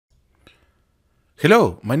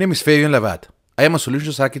Hello, my name is Fabian Lavat. I am a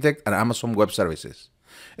solutions architect at Amazon Web Services.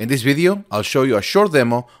 In this video, I'll show you a short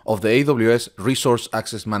demo of the AWS Resource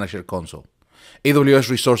Access Manager console.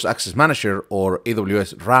 AWS Resource Access Manager, or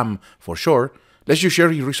AWS RAM for short, lets you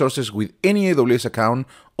share your resources with any AWS account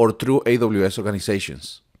or through AWS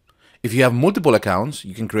Organizations. If you have multiple accounts,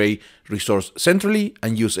 you can create resource centrally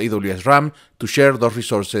and use AWS RAM to share those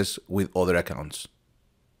resources with other accounts.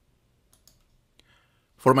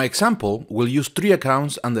 For my example, we'll use 3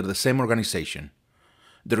 accounts under the same organization.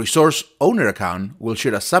 The resource owner account will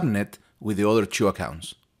share a subnet with the other 2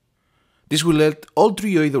 accounts. This will let all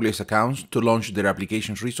 3 AWS accounts to launch their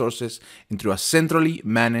application's resources into a centrally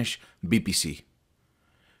managed VPC.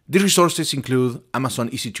 These resources include Amazon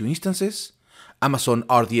EC2 instances, Amazon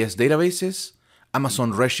RDS databases,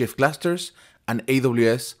 Amazon Redshift clusters, and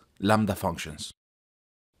AWS Lambda functions.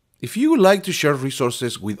 If you would like to share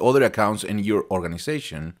resources with other accounts in your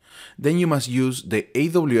organization, then you must use the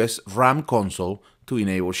AWS RAM console to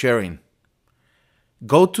enable sharing.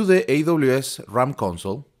 Go to the AWS RAM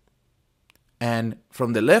console and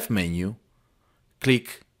from the left menu,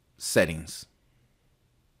 click Settings.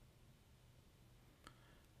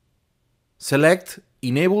 Select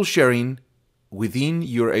Enable Sharing within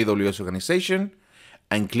your AWS organization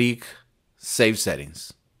and click Save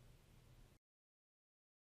Settings.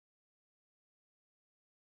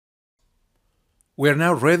 We are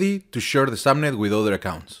now ready to share the subnet with other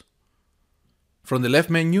accounts. From the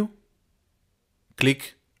left menu,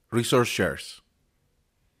 click Resource Shares.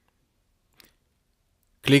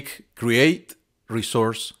 Click Create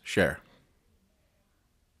Resource Share.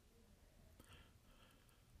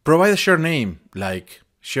 Provide a share name like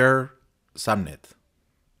Share Subnet.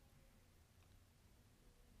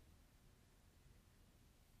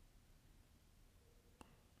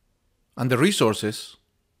 Under Resources,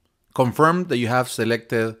 confirm that you have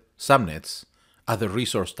selected subnets as the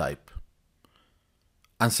resource type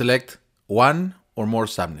and select 1 or more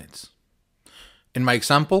subnets. In my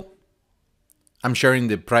example, I'm sharing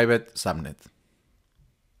the private subnet.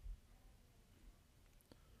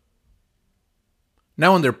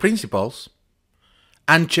 Now under Principals,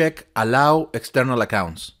 uncheck Allow External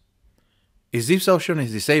Accounts. If this option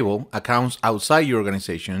is disabled, accounts outside your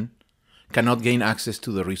organization cannot gain access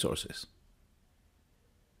to the resources.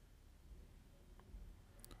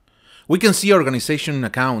 We can see organization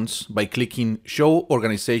accounts by clicking Show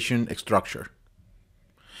Organization Structure.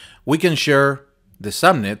 We can share the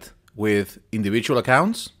subnet with individual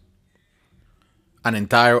accounts, an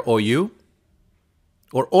entire OU,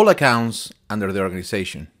 or all accounts under the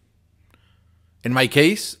organization. In my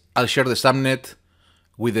case, I'll share the subnet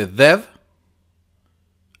with the dev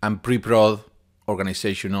and pre-prod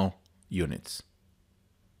organizational units.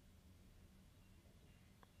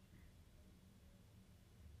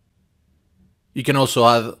 You can also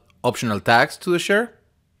add optional tags to the share.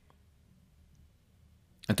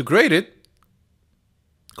 And to create it,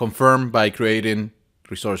 confirm by creating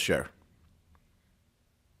resource share.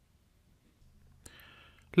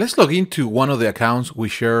 Let's log into one of the accounts we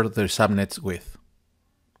share their subnets with.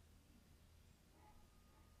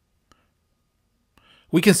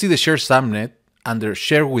 We can see the share subnet under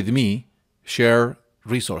Share with Me, Share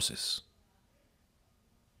Resources.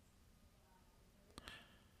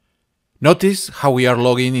 Notice how we are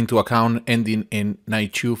logging into account ending in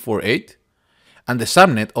 9248, and the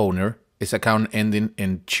subnet owner is account ending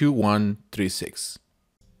in 2136.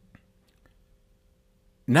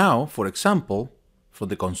 Now, for example, for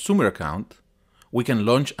the consumer account, we can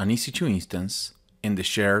launch an EC2 instance in the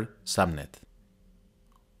shared subnet.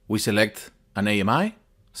 We select an AMI,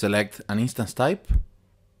 select an instance type,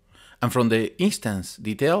 and from the instance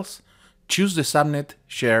details, choose the subnet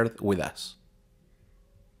shared with us.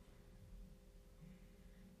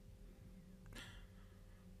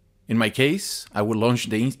 In my case, I will launch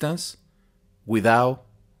the instance without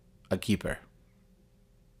a keeper.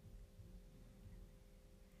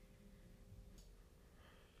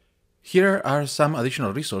 Here are some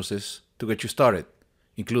additional resources to get you started,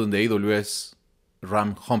 including the AWS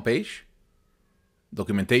RAM homepage,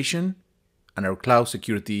 documentation, and our Cloud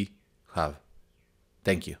Security Hub.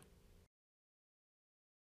 Thank you.